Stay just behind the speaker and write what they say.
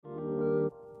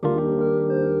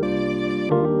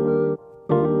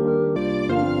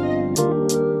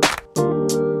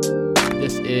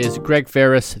This is Greg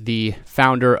Ferris, the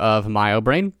founder of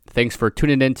MyoBrain. Thanks for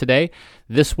tuning in today.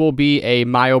 This will be a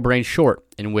MyoBrain short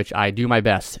in which I do my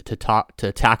best to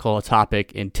tackle a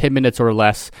topic in 10 minutes or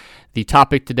less. The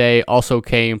topic today also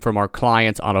came from our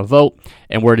clients on a vote,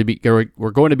 and we're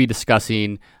going to be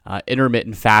discussing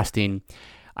intermittent fasting.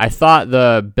 I thought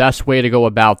the best way to go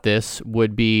about this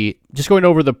would be just going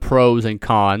over the pros and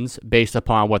cons based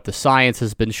upon what the science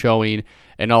has been showing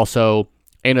and also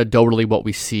anecdotally what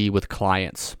we see with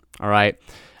clients. All right.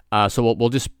 So we'll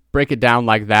just break it down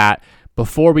like that.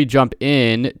 Before we jump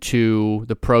in to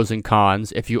the pros and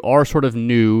cons, if you are sort of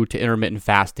new to intermittent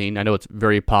fasting, I know it's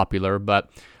very popular, but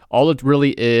all it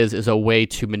really is a way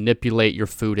to manipulate your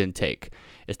food intake.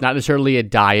 It's not necessarily a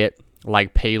diet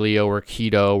like paleo or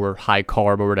keto or high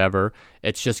carb or whatever.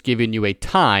 It's just giving you a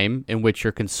time in which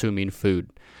you're consuming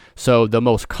food. So the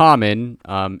most common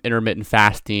intermittent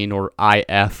fasting or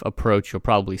IF approach you'll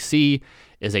probably see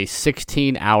is a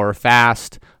 16-hour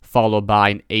fast followed by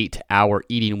an 8-hour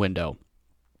eating window.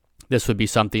 This would be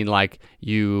something like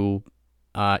you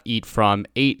eat from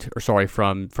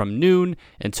noon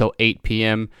until 8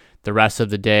 p.m. The rest of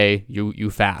the day,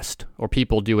 you fast. Or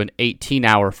people do an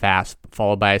 18-hour fast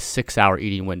followed by a 6-hour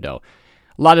eating window.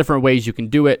 A lot of different ways you can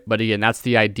do it, but again, that's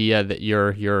the idea that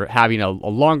you're having a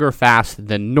longer fast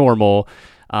than normal,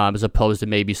 as opposed to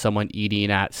maybe someone eating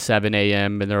at 7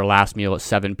 a.m. and their last meal at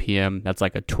 7 p.m. That's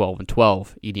like a 12 and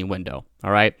 12 eating window.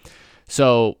 All right.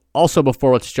 So also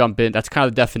before let's jump in, that's kind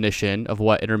of the definition of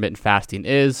what intermittent fasting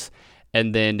is.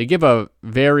 And then to give a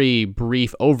very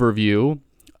brief overview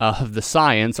of the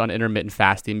science on intermittent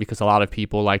fasting, because a lot of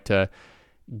people like to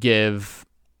give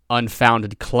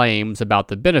unfounded claims about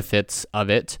the benefits of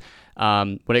it.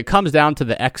 When it comes down to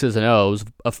the X's and O's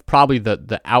of probably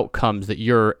the outcomes that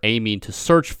you're aiming to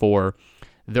search for,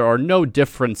 there are no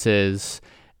differences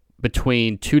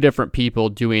between two different people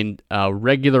doing a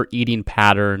regular eating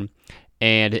pattern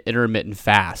and intermittent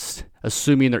fast,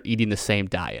 assuming they're eating the same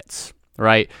diets,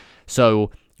 right?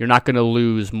 So you're not going to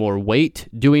lose more weight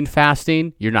doing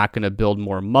fasting. You're not going to build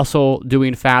more muscle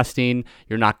doing fasting.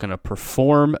 You're not going to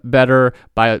perform better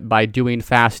by doing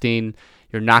fasting.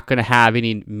 You're not going to have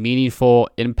any meaningful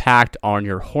impact on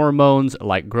your hormones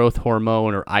like growth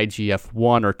hormone or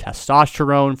IGF-1 or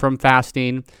testosterone from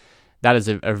fasting. That is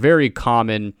a very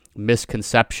common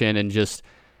misconception, and just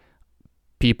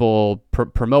people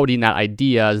promoting that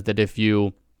idea is that if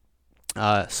you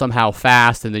somehow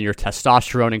fast and then your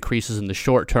testosterone increases in the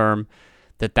short term,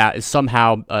 that is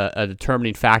somehow a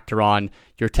determining factor on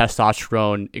your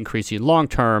testosterone increasing long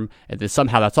term, and then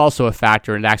somehow that's also a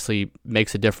factor and it actually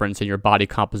makes a difference in your body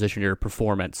composition, your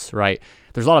performance, right?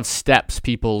 There's a lot of steps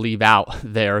people leave out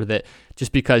there that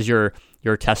just because your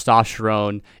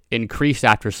testosterone increased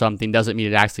after something doesn't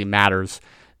mean it actually matters.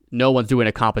 No one's doing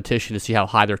a competition to see how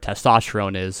high their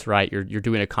testosterone is, right? You're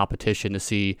doing a competition to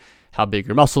see how big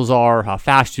your muscles are, how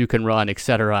fast you can run,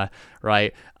 etc.,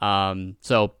 right?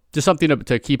 So just something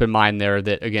to keep in mind there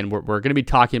that, again, we're going to be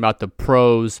talking about the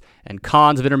pros and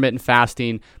cons of intermittent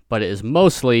fasting, but it is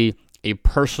mostly a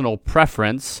personal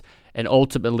preference and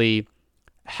ultimately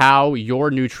how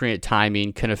your nutrient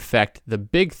timing can affect the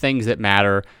big things that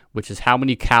matter, which is how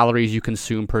many calories you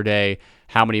consume per day,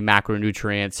 how many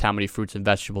macronutrients, how many fruits and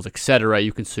vegetables, etc.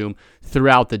 you consume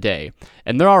throughout the day.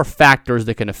 And there are factors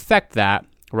that can affect that,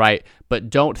 right? But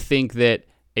don't think that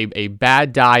a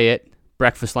bad diet,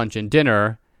 breakfast, lunch, and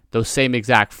dinner, those same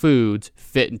exact foods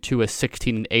fit into a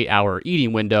 16 and 8-hour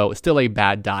eating window. It's still a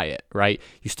bad diet, right?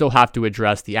 You still have to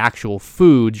address the actual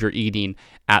foods you're eating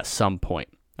at some point,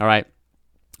 all right?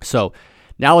 So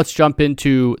now let's jump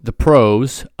into the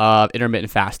pros of intermittent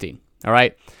fasting, all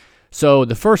right? So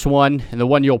the first one, and the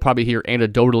one you'll probably hear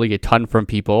anecdotally a ton from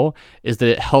people, is that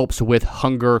it helps with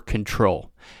hunger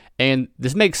control. And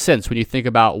this makes sense when you think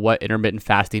about what intermittent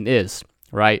fasting is,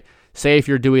 right? Say if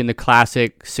you're doing the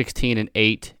classic 16 and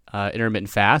 8 intermittent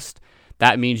fast,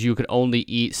 that means you could only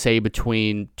eat, say,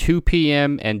 between 2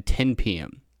 p.m. and 10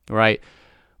 p.m., right?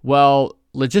 Well,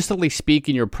 logistically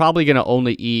speaking, you're probably going to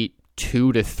only eat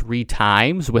 2 to 3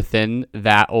 times within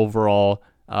that overall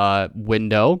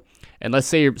window. And let's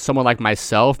say you're someone like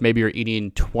myself, maybe you're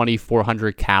eating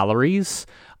 2,400 calories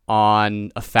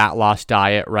on a fat loss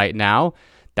diet right now.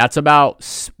 That's about,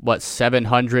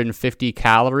 750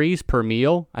 calories per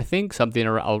meal, I think, something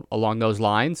along those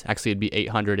lines. Actually, it'd be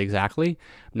 800 exactly.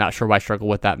 I'm not sure why I struggle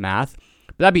with that math.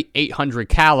 But that'd be 800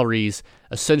 calories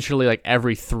essentially like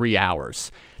every 3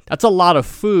 hours. That's a lot of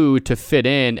food to fit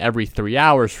in every 3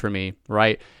 hours for me,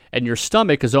 right? And your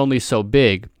stomach is only so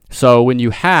big. So when you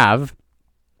have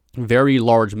very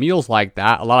large meals like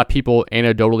that, a lot of people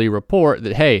anecdotally report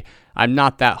that, hey, I'm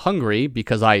not that hungry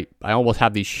because I almost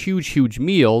have these huge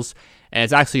meals, and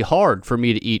it's actually hard for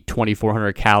me to eat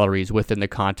 2,400 calories within the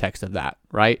context of that,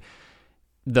 right?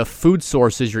 The food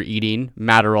sources you're eating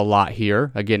matter a lot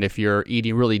here. Again, if you're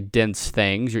eating really dense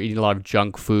things, you're eating a lot of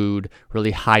junk food,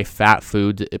 really high fat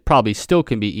foods, it probably still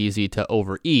can be easy to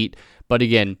overeat. But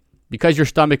again, because your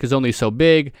stomach is only so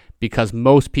big, because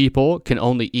most people can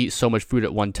only eat so much food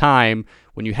at one time,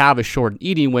 when you have a short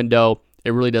eating window,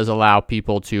 it really does allow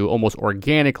people to almost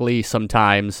organically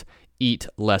sometimes eat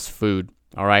less food,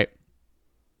 all right?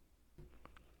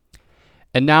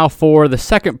 And now for the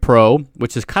second pro,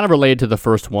 which is kind of related to the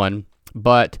first one,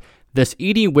 but this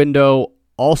eating window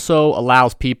also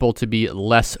allows people to be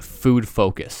less food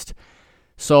focused.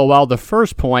 So while the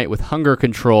first point with hunger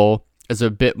control is a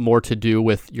bit more to do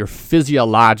with your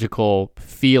physiological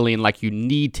feeling like you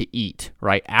need to eat,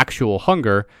 right? Actual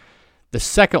hunger. The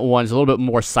second one is a little bit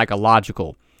more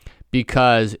psychological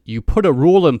because you put a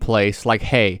rule in place like,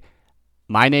 hey,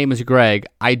 my name is Greg.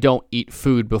 I don't eat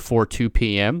food before 2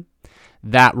 p.m.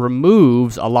 That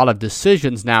removes a lot of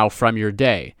decisions now from your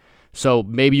day. So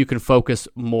maybe you can focus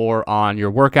more on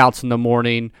your workouts in the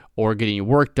morning or getting your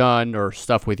work done or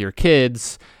stuff with your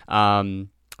kids.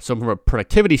 So from a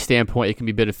productivity standpoint, it can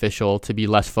be beneficial to be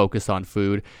less focused on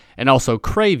food. And also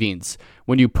cravings.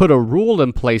 When you put a rule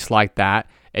in place like that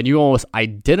and you almost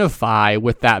identify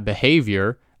with that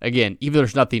behavior, again, even though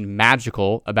there's nothing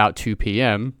magical about 2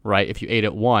 p.m., right? If you ate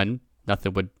at 1,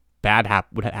 nothing would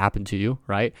happen to you,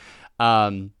 right?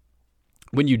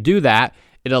 When you do that,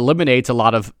 it eliminates a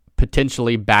lot of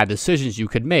potentially bad decisions you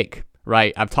could make,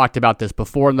 right? I've talked about this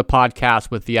before in the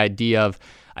podcast with the idea of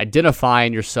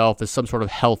identifying yourself as some sort of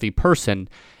healthy person.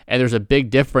 And there's a big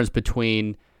difference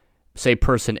between, say,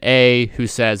 person A who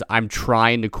says, I'm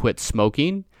trying to quit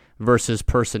smoking versus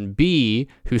person B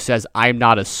who says, I'm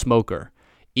not a smoker.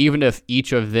 Even if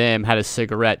each of them had a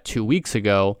cigarette 2 weeks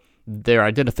ago, their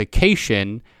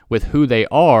identification with who they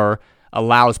are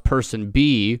allows person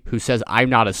B, who says, I'm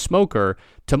not a smoker,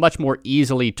 to much more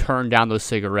easily turn down those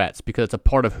cigarettes because it's a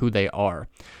part of who they are.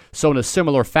 So in a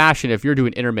similar fashion, if you're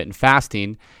doing intermittent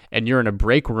fasting and you're in a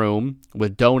break room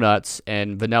with donuts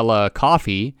and vanilla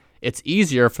coffee, it's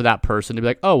easier for that person to be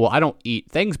like, oh, well, I don't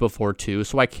eat things before 2,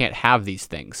 so I can't have these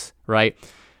things, right?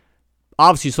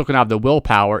 Obviously, you're still going to have the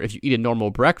willpower if you eat a normal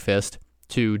breakfast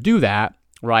to do that,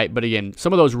 right? But again,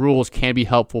 some of those rules can be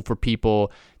helpful for people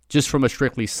just from a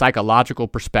strictly psychological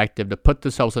perspective to put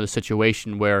themselves in a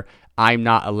situation where I'm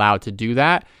not allowed to do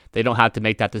that. They don't have to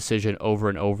make that decision over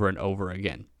and over and over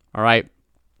again. All right.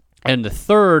 And the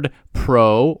third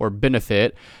pro or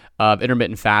benefit of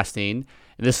intermittent fasting,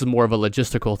 and this is more of a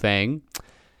logistical thing,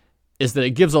 is that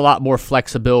it gives a lot more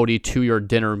flexibility to your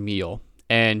dinner meal.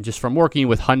 And just from working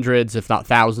with hundreds, if not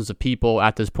thousands of people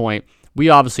at this point, we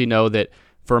obviously know that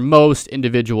for most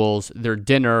individuals, their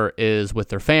dinner is with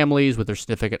their families, with their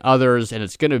significant others, and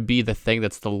it's going to be the thing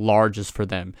that's the largest for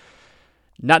them.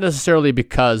 Not necessarily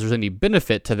because there's any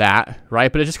benefit to that,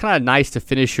 right? But it's just kind of nice to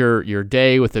finish your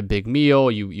day with a big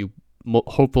meal.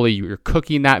 Hopefully you're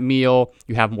cooking that meal.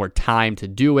 You have more time to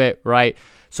do it, right?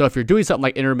 So if you're doing something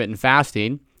like intermittent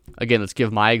fasting, again, let's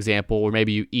give my example where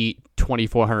maybe you eat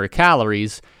 2,400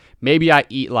 calories. Maybe I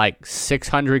eat like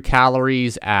 600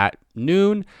 calories at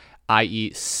noon. I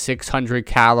eat 600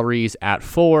 calories at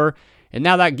 4. And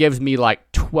now that gives me like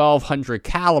 1,200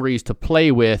 calories to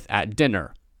play with at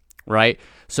dinner, right?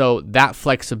 So that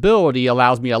flexibility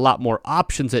allows me a lot more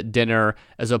options at dinner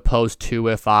as opposed to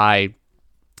if I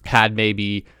had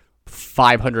maybe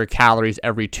 500 calories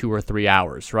every 2 or 3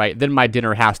 hours, right? Then my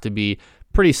dinner has to be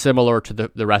pretty similar to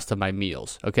the rest of my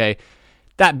meals, okay?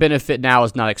 That benefit now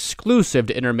is not exclusive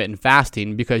to intermittent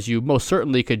fasting because you most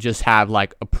certainly could just have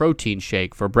like a protein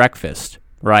shake for breakfast,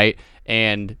 right?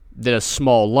 And then a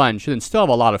small lunch and then still have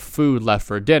a lot of food left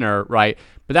for dinner, right?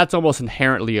 But that's almost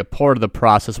inherently a part of the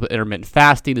process with intermittent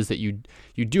fasting is that you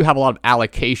do have a lot of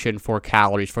allocation for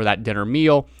calories for that dinner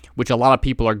meal, which a lot of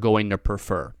people are going to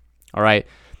prefer, all right?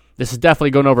 This is definitely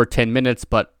going over 10 minutes,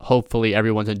 but hopefully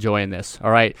everyone's enjoying this,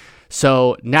 all right?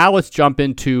 So now let's jump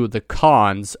into the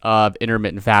cons of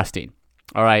intermittent fasting,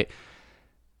 all right?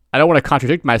 I don't want to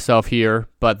contradict myself here,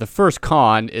 but the first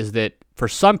con is that for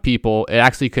some people, it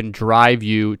actually can drive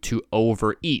you to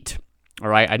overeat, all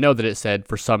right? I know that it said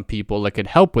for some people it can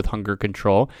help with hunger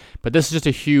control, but this is just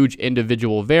a huge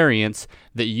individual variance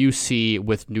that you see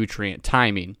with nutrient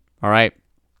timing, all right?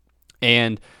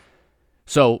 And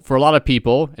so for a lot of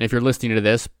people, and if you're listening to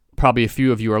this, probably a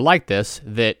few of you are like this,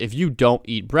 that if you don't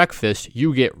eat breakfast,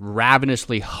 you get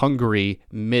ravenously hungry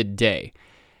midday.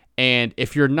 And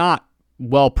if you're not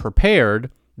well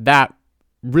prepared, that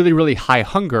really, really high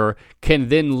hunger can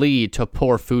then lead to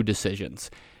poor food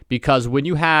decisions. Because when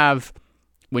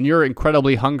you're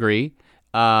incredibly hungry,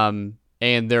 and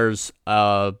there's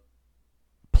a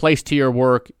place to your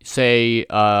work, say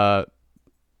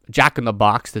Jack in the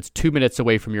Box that's 2 minutes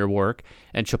away from your work,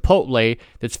 and Chipotle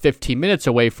that's 15 minutes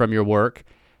away from your work,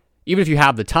 even if you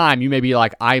have the time, you may be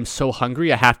like, I'm so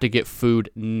hungry, I have to get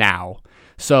food now.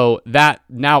 So that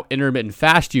now intermittent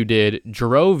fast you did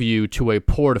drove you to a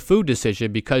poor food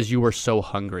decision because you were so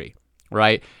hungry,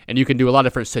 right? And you can do a lot of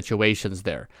different situations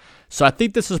there. So I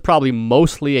think this is probably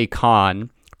mostly a con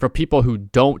for people who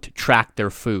don't track their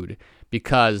food.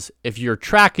 Because if you're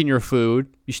tracking your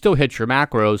food, you still hit your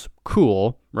macros,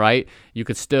 cool, right? You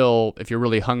could still, if you're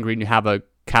really hungry and you have a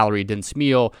calorie-dense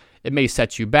meal, it may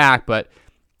set you back, but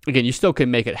again, you still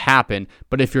can make it happen.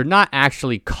 But if you're not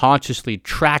actually consciously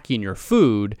tracking your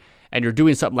food and you're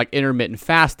doing something like intermittent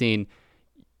fasting,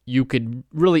 you could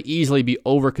really easily be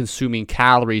over-consuming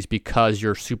calories because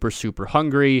you're super, super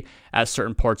hungry at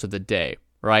certain parts of the day,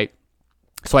 right?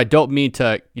 So I don't mean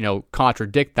to,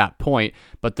 contradict that point,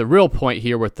 but the real point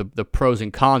here with the pros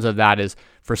and cons of that is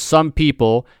for some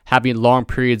people having long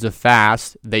periods of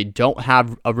fast, they don't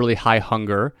have a really high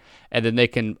hunger, and then they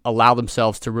can allow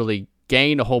themselves to really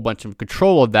gain a whole bunch of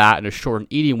control of that in a shortened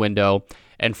eating window.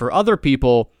 And for other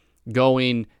people,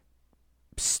 going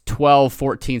 12,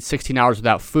 14, 16 hours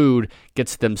without food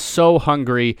gets them so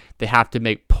hungry they have to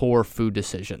make poor food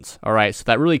decisions. All right, so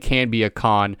that really can be a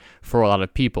con for a lot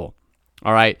of people.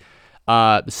 All right.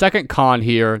 The second con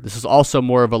here, this is also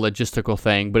more of a logistical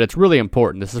thing, but it's really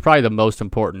important. This is probably the most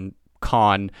important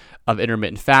con of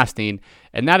intermittent fasting,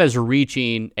 and that is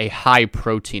reaching a high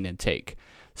protein intake.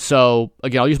 So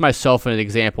again, I'll use myself as an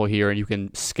example here, and you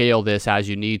can scale this as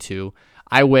you need to.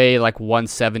 I weigh like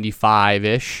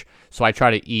 175-ish, so I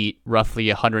try to eat roughly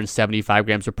 175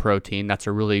 grams of protein. That's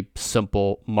a really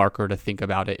simple marker to think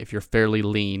about it if you're fairly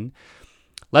lean.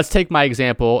 Let's take my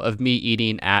example of me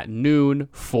eating at noon,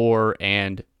 4,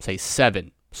 and say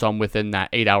 7. So I'm within that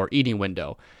 8-hour eating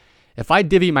window. If I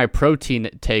divvy my protein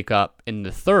take up in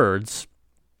the thirds,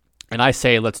 and I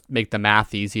say, let's make the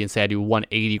math easy and say I do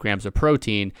 180 grams of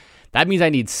protein, that means I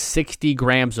need 60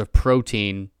 grams of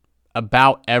protein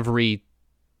about every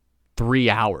 3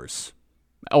 hours,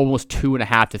 almost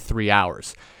 2.5 to 3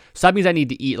 hours. So that means I need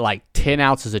to eat like 10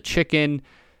 ounces of chicken,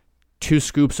 2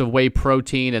 scoops of whey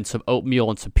protein and some oatmeal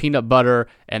and some peanut butter,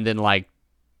 and then like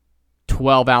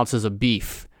 12 ounces of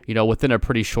beef, within a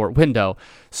pretty short window.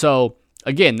 So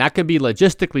again, that can be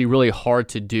logistically really hard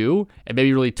to do and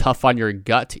maybe really tough on your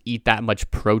gut to eat that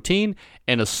much protein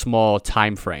in a small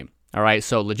time frame. All right.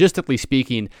 So logistically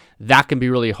speaking, that can be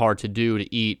really hard to do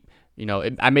to eat.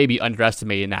 I may be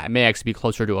underestimating that. It may actually be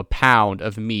closer to a pound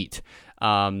of meat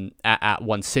at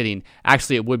one sitting.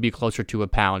 Actually, it would be closer to a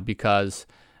pound because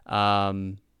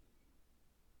no,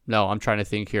 I'm trying to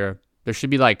think here. There should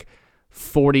be like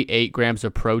 48 grams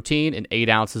of protein and 8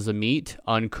 ounces of meat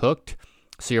uncooked.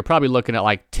 So you're probably looking at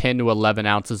like 10 to 11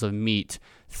 ounces of meat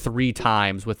 3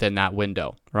 times within that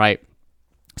window, right?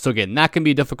 So again, that can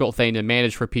be a difficult thing to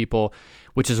manage for people,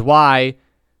 which is why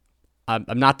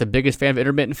I'm not the biggest fan of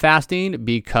intermittent fasting,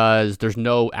 because there's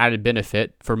no added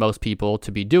benefit for most people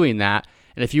to be doing that.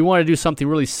 And if you want to do something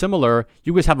really similar,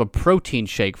 you just have a protein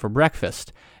shake for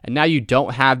breakfast. And now you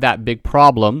don't have that big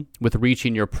problem with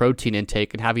reaching your protein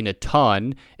intake and having a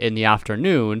ton in the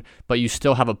afternoon, but you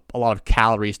still have a lot of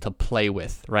calories to play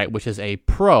with, right? Which is a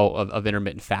pro of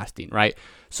intermittent fasting, right?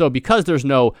 So because there's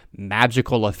no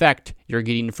magical effect you're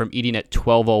getting from eating at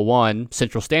 12:01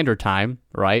 Central Standard Time,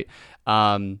 right?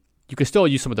 You can still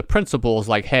use some of the principles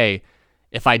like, hey,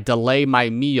 if I delay my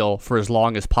meal for as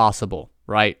long as possible,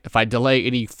 right? If I delay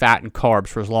any fat and carbs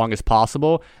for as long as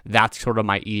possible, that's sort of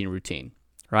my eating routine,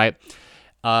 right?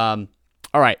 All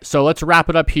right, so let's wrap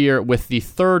it up here with the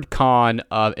third con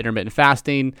of intermittent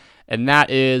fasting, and that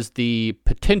is the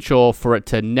potential for it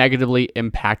to negatively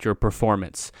impact your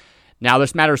performance. Now,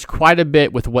 this matters quite a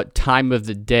bit with what time of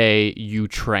the day you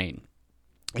train.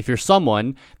 If you're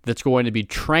someone that's going to be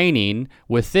training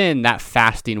within that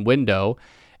fasting window,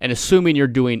 and assuming you're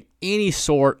doing any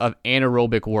sort of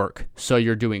anaerobic work, so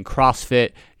you're doing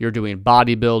CrossFit, you're doing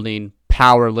bodybuilding,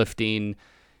 powerlifting,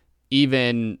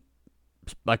 even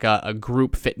like a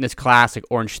group fitness class like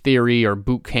Orange Theory or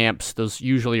boot camps, those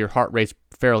usually your heart rate's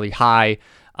fairly high.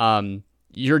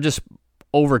 You're just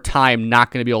over time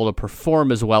not going to be able to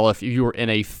perform as well if you were in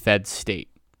a fed state,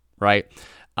 right?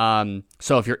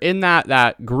 So if you're in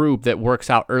that group that works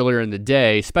out earlier in the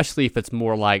day, especially if it's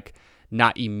more like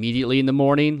not immediately in the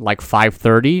morning, like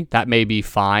 5:30, that may be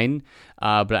fine.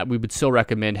 But we would still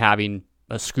recommend having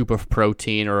a scoop of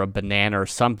protein or a banana or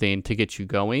something to get you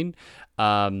going.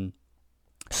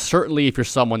 Certainly if you're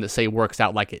someone that, say, works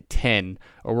out like at 10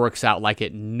 or works out like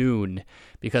at noon,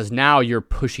 because now you're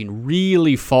pushing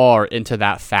really far into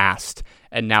that fast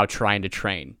and now trying to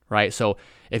train, right? So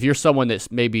if you're someone that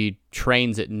maybe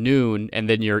trains at noon and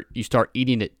then you start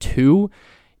eating at 2,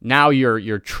 now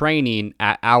you're training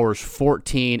at hours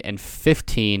 14 and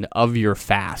 15 of your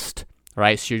fast,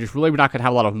 right? So you're just really not going to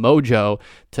have a lot of mojo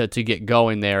to get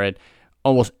going there. And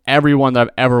almost everyone that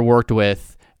I've ever worked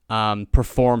with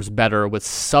performs better with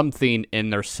something in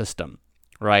their system,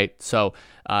 right? So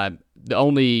the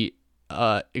only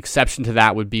exception to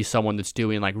that would be someone that's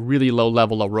doing like really low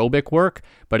level aerobic work.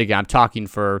 But again, I'm talking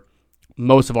for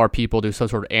most of our people do some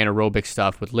sort of anaerobic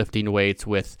stuff with lifting weights,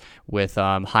 with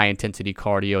high intensity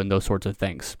cardio and those sorts of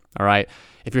things. All right.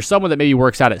 If you're someone that maybe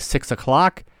works out at 6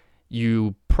 o'clock,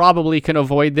 you probably can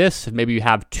avoid this. Maybe you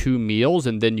have 2 meals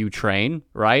and then you train,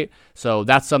 right? So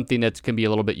that's something that can be a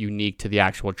little bit unique to the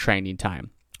actual training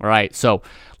time. All right. So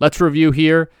let's review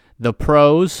here. The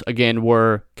pros, again,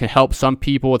 can help some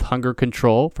people with hunger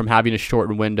control from having a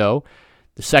shortened window.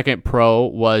 The second pro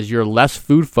was you're less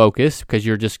food focused because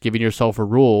you're just giving yourself a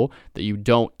rule that you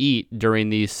don't eat during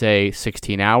these, say,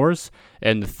 16 hours.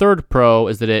 And the third pro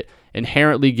is that it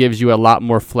inherently gives you a lot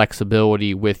more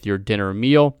flexibility with your dinner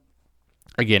meal.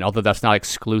 Again, although that's not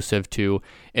exclusive to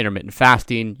intermittent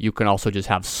fasting, you can also just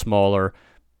have smaller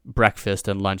breakfast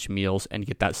and lunch meals and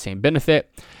get that same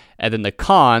benefit. And then the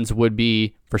cons would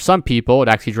be, for some people, it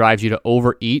actually drives you to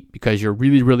overeat because you're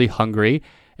really, really hungry.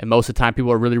 And most of the time,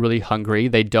 people are really, really hungry.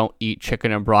 They don't eat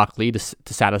chicken and broccoli to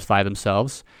satisfy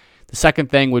themselves. The second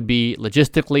thing would be,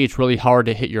 logistically, it's really hard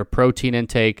to hit your protein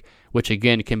intake, which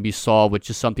again can be solved with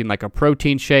just something like a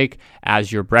protein shake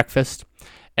as your breakfast.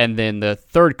 And then the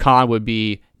third con would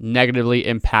be negatively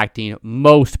impacting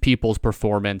most people's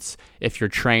performance if you're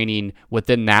training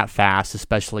within that fast,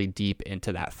 especially deep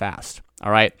into that fast.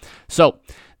 All right. So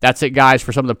that's it, guys,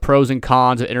 for some of the pros and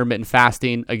cons of intermittent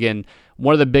fasting. Again,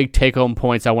 one of the big take-home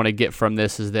points I want to get from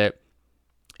this is that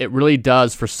it really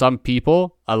does, for some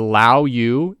people, allow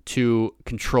you to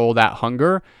control that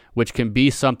hunger, which can be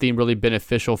something really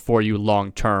beneficial for you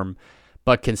long-term.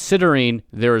 But considering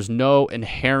there is no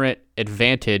inherent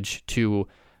advantage to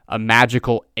a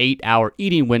magical 8-hour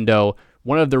eating window,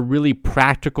 one of the really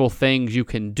practical things you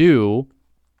can do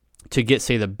to get,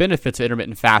 say, the benefits of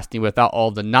intermittent fasting without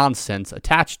all the nonsense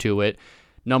attached to it,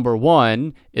 number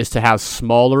one is to have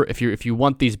smaller, if you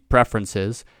want these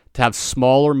preferences, to have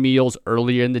smaller meals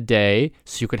earlier in the day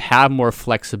so you can have more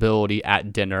flexibility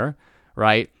at dinner,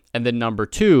 right? And then number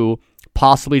two,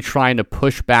 possibly trying to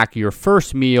push back your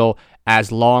first meal as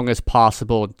long as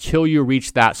possible until you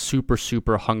reach that super,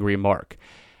 super hungry mark.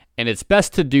 And it's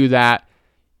best to do that.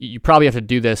 You probably have to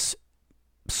do this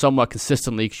somewhat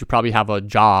consistently because you probably have a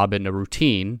job and a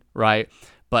routine, right?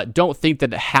 But don't think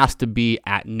that it has to be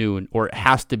at noon or it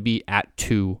has to be at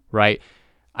 2, right?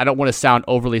 I don't want to sound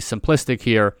overly simplistic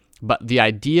here, but the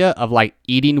idea of like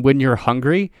eating when you're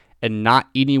hungry and not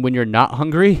eating when you're not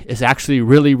hungry is actually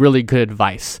really, really good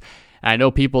advice. And I know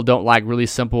people don't like really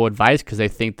simple advice because they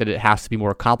think that it has to be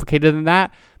more complicated than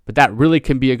that, but that really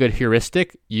can be a good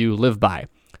heuristic you live by.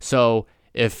 So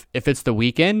if it's the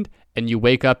weekend and you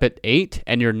wake up at 8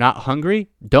 and you're not hungry,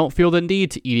 don't feel the need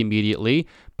to eat immediately,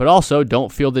 but also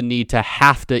don't feel the need to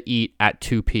have to eat at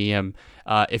 2 p.m.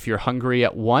 If you're hungry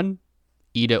at 1,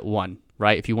 eat at 1,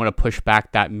 right? If you want to push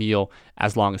back that meal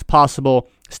as long as possible,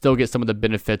 still get some of the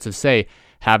benefits of, say,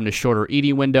 having a shorter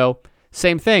eating window.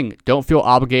 Same thing. Don't feel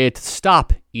obligated to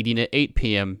stop eating at 8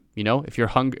 p.m. You know, if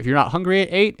you're not hungry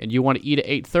at 8 and you want to eat at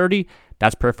 8:30,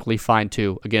 that's perfectly fine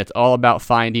too. Again, it's all about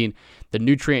finding the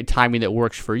nutrient timing that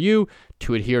works for you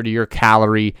to adhere to your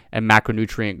calorie and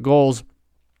macronutrient goals.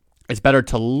 It's better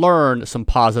to learn some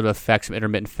positive effects of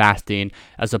intermittent fasting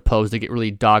as opposed to get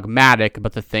really dogmatic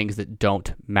about the things that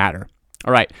don't matter.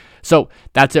 All right, so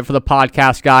that's it for the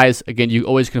podcast, guys. Again, you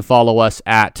always can follow us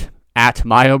at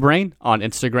MyoBrain on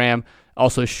Instagram.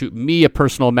 Also, shoot me a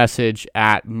personal message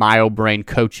at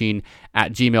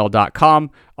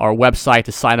myobraincoaching@gmail.com. Our website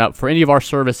to sign up for any of our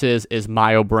services is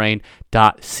myobrain.co.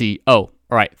 All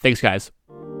right, thanks, guys.